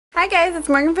Hi guys, it's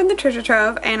Morgan from the Treasure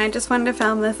Trove, and I just wanted to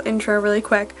film this intro really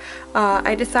quick.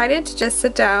 I decided to just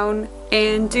sit down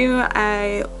and do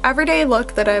a everyday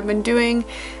look that I've been doing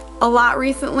a lot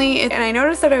recently, and I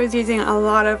noticed that I was using a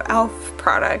lot of e.l.f.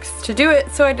 products to do it,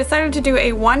 so I decided to do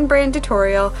a one brand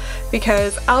tutorial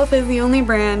because e.l.f. is the only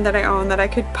brand that I own that I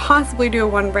could possibly do a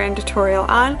one brand tutorial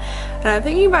on, and I'm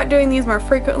thinking about doing these more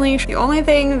frequently. The only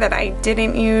thing that I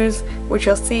didn't use, which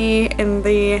you'll see in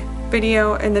the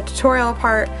video in the tutorial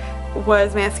part,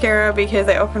 was mascara, because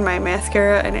I opened my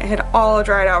mascara and it had all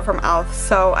dried out from e.l.f.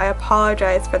 so I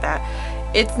apologize for that.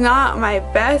 It's not my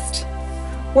best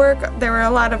work. There were a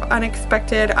lot of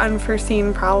unexpected,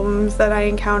 unforeseen problems that I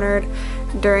encountered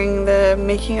during the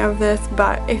making of this,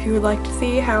 but if you would like to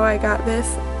see how I got this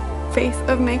face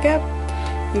of makeup,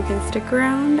 you can stick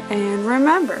around, and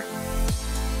remember,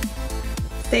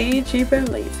 stay cheap and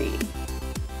lazy.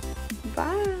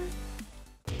 Bye!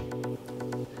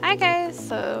 Hi guys,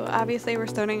 so obviously we're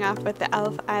starting off with the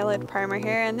e.l.f. eyelid primer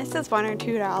here, and this is $1 or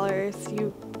 $2.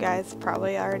 You guys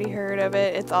probably already heard of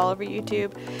it. It's all over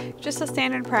YouTube. Just a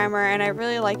standard primer, and I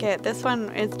really like it. This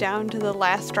one is down to the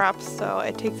last drops, so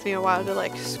it takes me a while to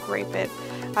like scrape it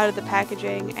out of the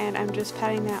packaging, and I'm just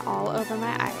patting that all over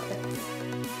my eyelids.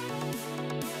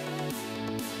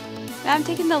 Now I'm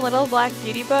taking the Little Black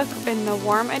Beauty book in the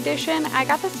warm edition. I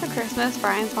got this for Christmas.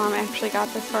 Brian's mom actually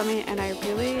got this for me, and I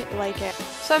really like it.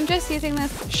 So I'm just using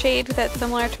this shade that's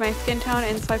similar to my skin tone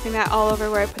and swiping that all over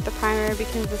where I put the primer,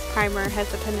 because this primer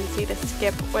has a tendency to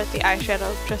skip with the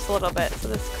eyeshadow just a little bit, so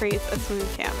this creates a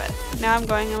smooth canvas. Now I'm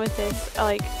going in with this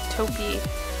like taupey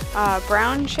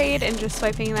brown shade and just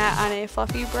swiping that on a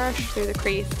fluffy brush through the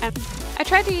crease. And I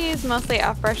tried to use mostly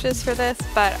e.l.f. brushes for this,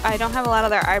 but I don't have a lot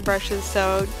of their eye brushes,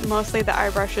 so mostly the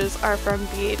eye brushes are from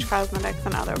BH Cosmetics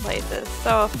and other places.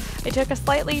 So I took a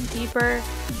slightly deeper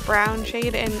brown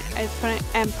shade and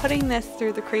I'm putting this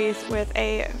through the crease with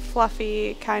a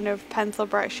fluffy kind of pencil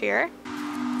brush here.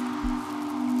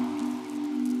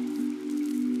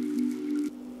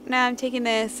 Now I'm taking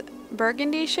this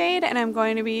burgundy shade and I'm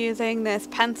going to be using this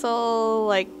pencil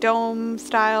like dome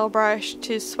style brush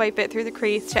to swipe it through the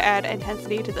crease to add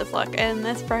intensity to this look, and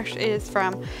this brush is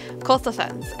from Coastal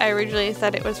Scents. I originally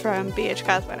said it was from BH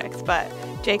Cosmetics, but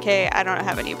JK, I don't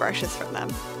have any brushes from them.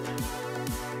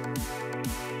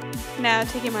 Now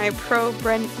taking my Pro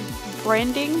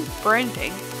Blending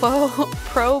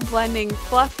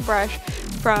Fluff brush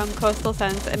from Coastal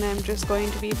Scents, and I'm just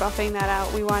going to be buffing that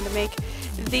out. We want to make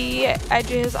the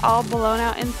edges all blown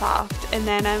out and soft, and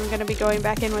then I'm going to be going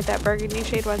back in with that burgundy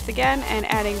shade once again and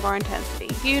adding more intensity.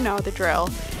 You know the drill,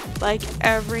 like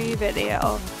every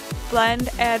video. Blend,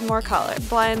 add more color.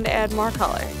 Blend, add more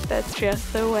color. That's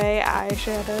just the way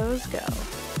eyeshadows go.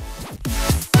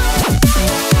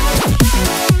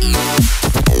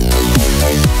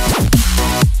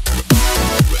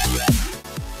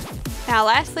 Now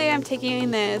lastly, I'm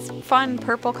taking this fun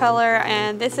purple color,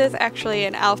 and this is actually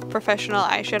an e.l.f. professional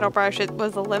eyeshadow brush. It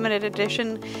was a limited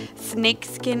edition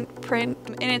snakeskin print,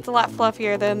 and it's a lot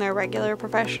fluffier than their regular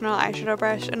professional eyeshadow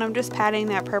brush, and I'm just patting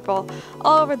that purple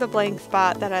all over the blank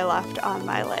spot that I left on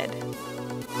my lid.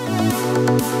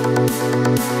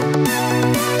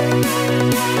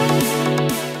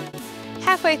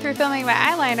 Halfway through filming my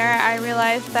eyeliner, I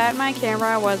realized that my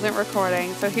camera wasn't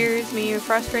recording, so here's me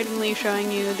frustratingly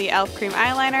showing you the e.l.f. cream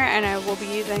eyeliner, and I will be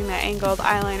using the angled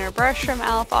eyeliner brush from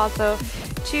e.l.f. also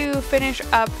to finish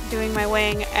up doing my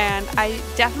wing. And I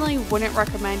definitely wouldn't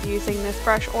recommend using this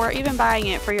brush or even buying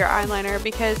it for your eyeliner,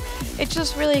 because it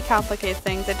just really complicates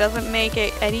things. It doesn't make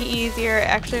it any easier. It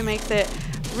actually makes it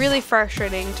really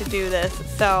frustrating to do this.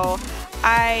 So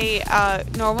I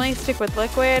normally stick with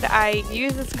liquid. I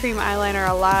use this cream eyeliner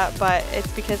a lot, but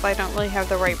it's because I don't really have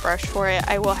the right brush for it.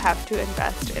 I will have to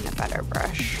invest in a better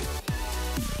brush.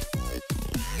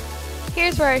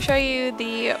 Here's where I show you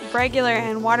the regular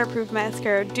and waterproof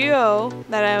mascara duo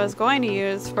that I was going to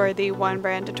use for the one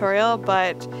brand tutorial,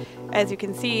 but as you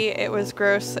can see, it was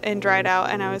gross and dried out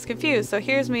and I was confused. So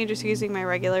here's me just using my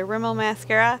regular Rimmel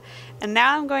mascara, and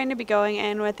now I'm going to be going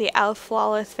in with the e.l.f.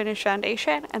 Flawless Finish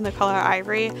Foundation in the color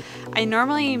Ivory. I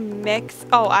normally mix,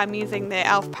 I'm using the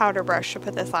e.l.f. powder brush to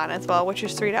put this on as well, which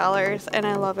is $3, and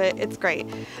I love it. It's great.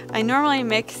 I normally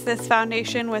mix this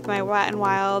foundation with my Wet n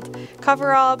Wild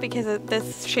Coverall because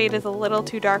this shade is a little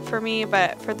too dark for me,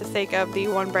 but for the sake of the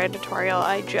one brand tutorial,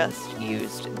 I just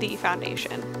used the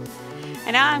foundation.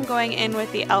 And now I'm going in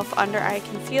with the e.l.f. Under Eye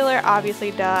Concealer.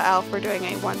 Obviously, duh, e.l.f. we're doing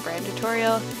a one brand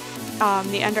tutorial.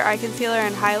 The Under Eye Concealer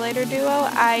and Highlighter Duo.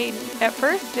 I, at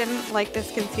first, didn't like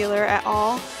this concealer at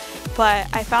all, but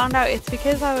I found out it's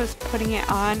because I was putting it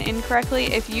on incorrectly.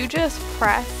 If you just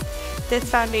press this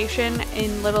foundation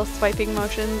in little swiping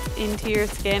motions into your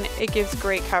skin, it gives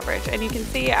great coverage. And you can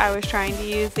see I was trying to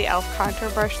use the e.l.f. contour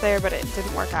brush there, but it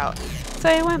didn't work out. So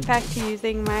I went back to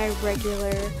using my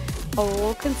regular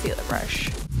old concealer brush.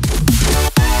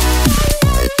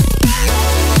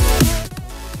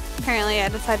 Apparently I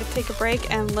decided to take a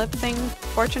break and lip sync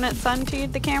Fortunate Son to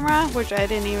the camera, which I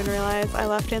didn't even realize I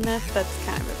left in this. That's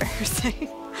kind of embarrassing.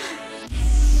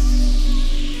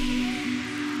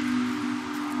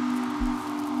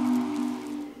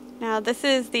 Now this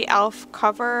is the e.l.f.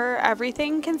 Cover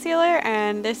Everything concealer,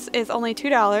 and this is only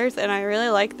 $2, and I really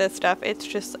like this stuff. It's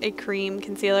just a cream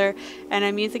concealer, and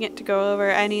I'm using it to go over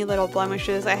any little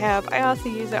blemishes I have. I also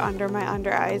use it under my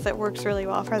under eyes. It works really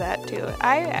well for that too.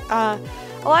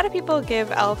 A lot of people give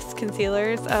e.l.f.'s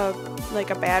concealers like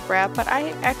a bad rap, but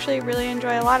I actually really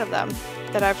enjoy a lot of them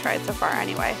that I've tried so far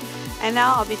anyway. And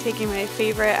now I'll be taking my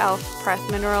favorite e.l.f. Pressed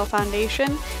Mineral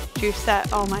Foundation to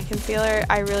set all my concealer.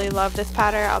 I really love this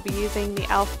powder. I'll be using the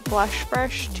e.l.f. Blush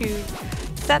Brush to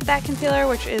set that concealer,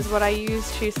 which is what I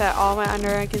use to set all my under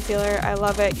eye concealer. I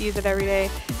love it, use it every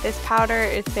day. This powder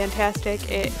is fantastic.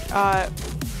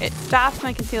 It stops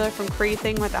my concealer from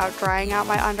creasing without drying out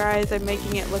my under eyes and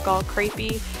making it look all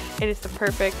crepey. It is the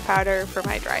perfect powder for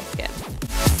my dry skin.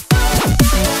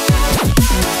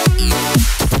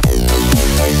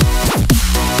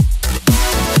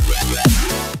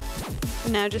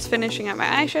 Now just finishing up my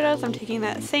eyeshadows, I'm taking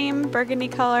that same burgundy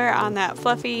color on that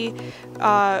fluffy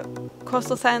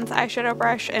Coastal Scents eyeshadow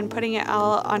brush and putting it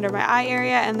all under my eye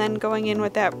area, and then going in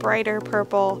with that brighter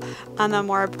purple on the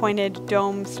more pointed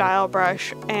dome style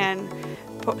brush and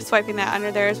swiping that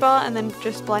under there as well, and then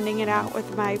just blending it out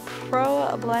with my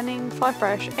Pro Blending Fluff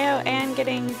Brush and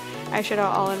getting eyeshadow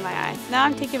all in my eye. Now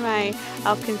I'm taking my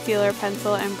e.l.f. Concealer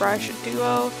Pencil and Brush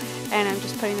Duo, and I'm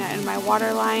just putting that in my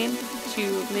waterline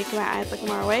to make my eyes look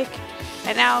more awake.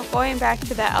 And now going back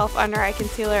to the e.l.f. Under Eye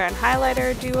Concealer and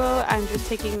Highlighter Duo, I'm just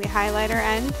taking the highlighter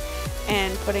end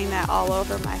and putting that all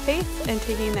over my face, and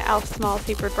taking the e.l.f. Small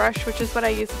Tapered Brush, which is what I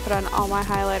use to put on all my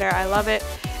highlighter. I love it,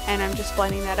 and I'm just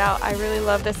blending that out. I really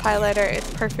love this highlighter.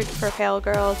 It's perfect for pale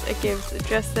girls. It gives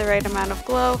just the right amount of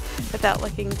glow without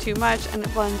looking too much, and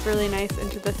it blends really nice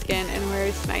into the skin and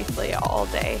wears nicely all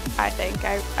day, I think.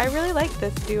 I really like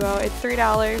this duo. It's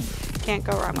 $3. Can't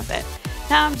go wrong with it.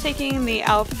 Now I'm taking the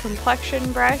e.l.f.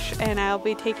 Complexion Brush, and I'll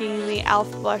be taking the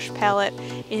e.l.f. Blush Palette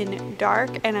in Dark,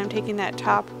 and I'm taking that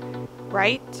top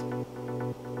right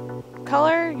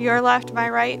color, your left, my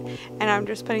right, and I'm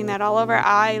just putting that all over.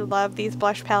 I love these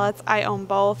blush palettes. I own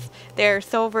both. They're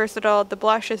so versatile. The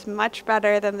blush is much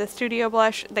better than the Studio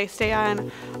Blush. They stay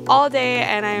on all day,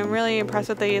 and I am really impressed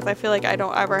with these. I feel like I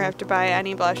don't ever have to buy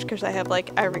any blush because I have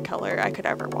like every color I could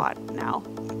ever want now.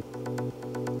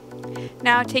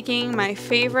 Now taking my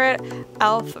favorite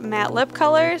e.l.f. matte lip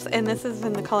colors, and this is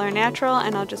in the color Natural,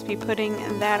 and I'll just be putting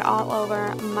that all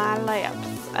over my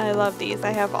lips. I love these.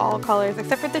 I have all colors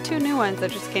except for the two new ones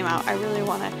that just came out. I really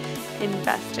want to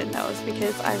invest in those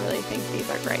because I really think these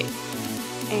are great.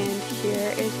 And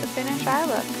here is the finished eye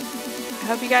look. I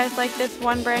hope you guys like this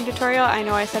one brand tutorial. I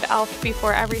know I said e.l.f.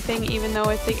 before everything, even though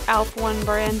it's the e.l.f. one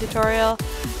brand tutorial.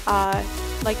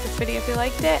 Like this video if you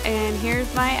liked it, and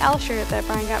here's my e.l.f. shirt that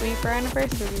Brian got me for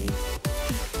anniversary.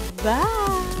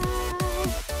 Bye!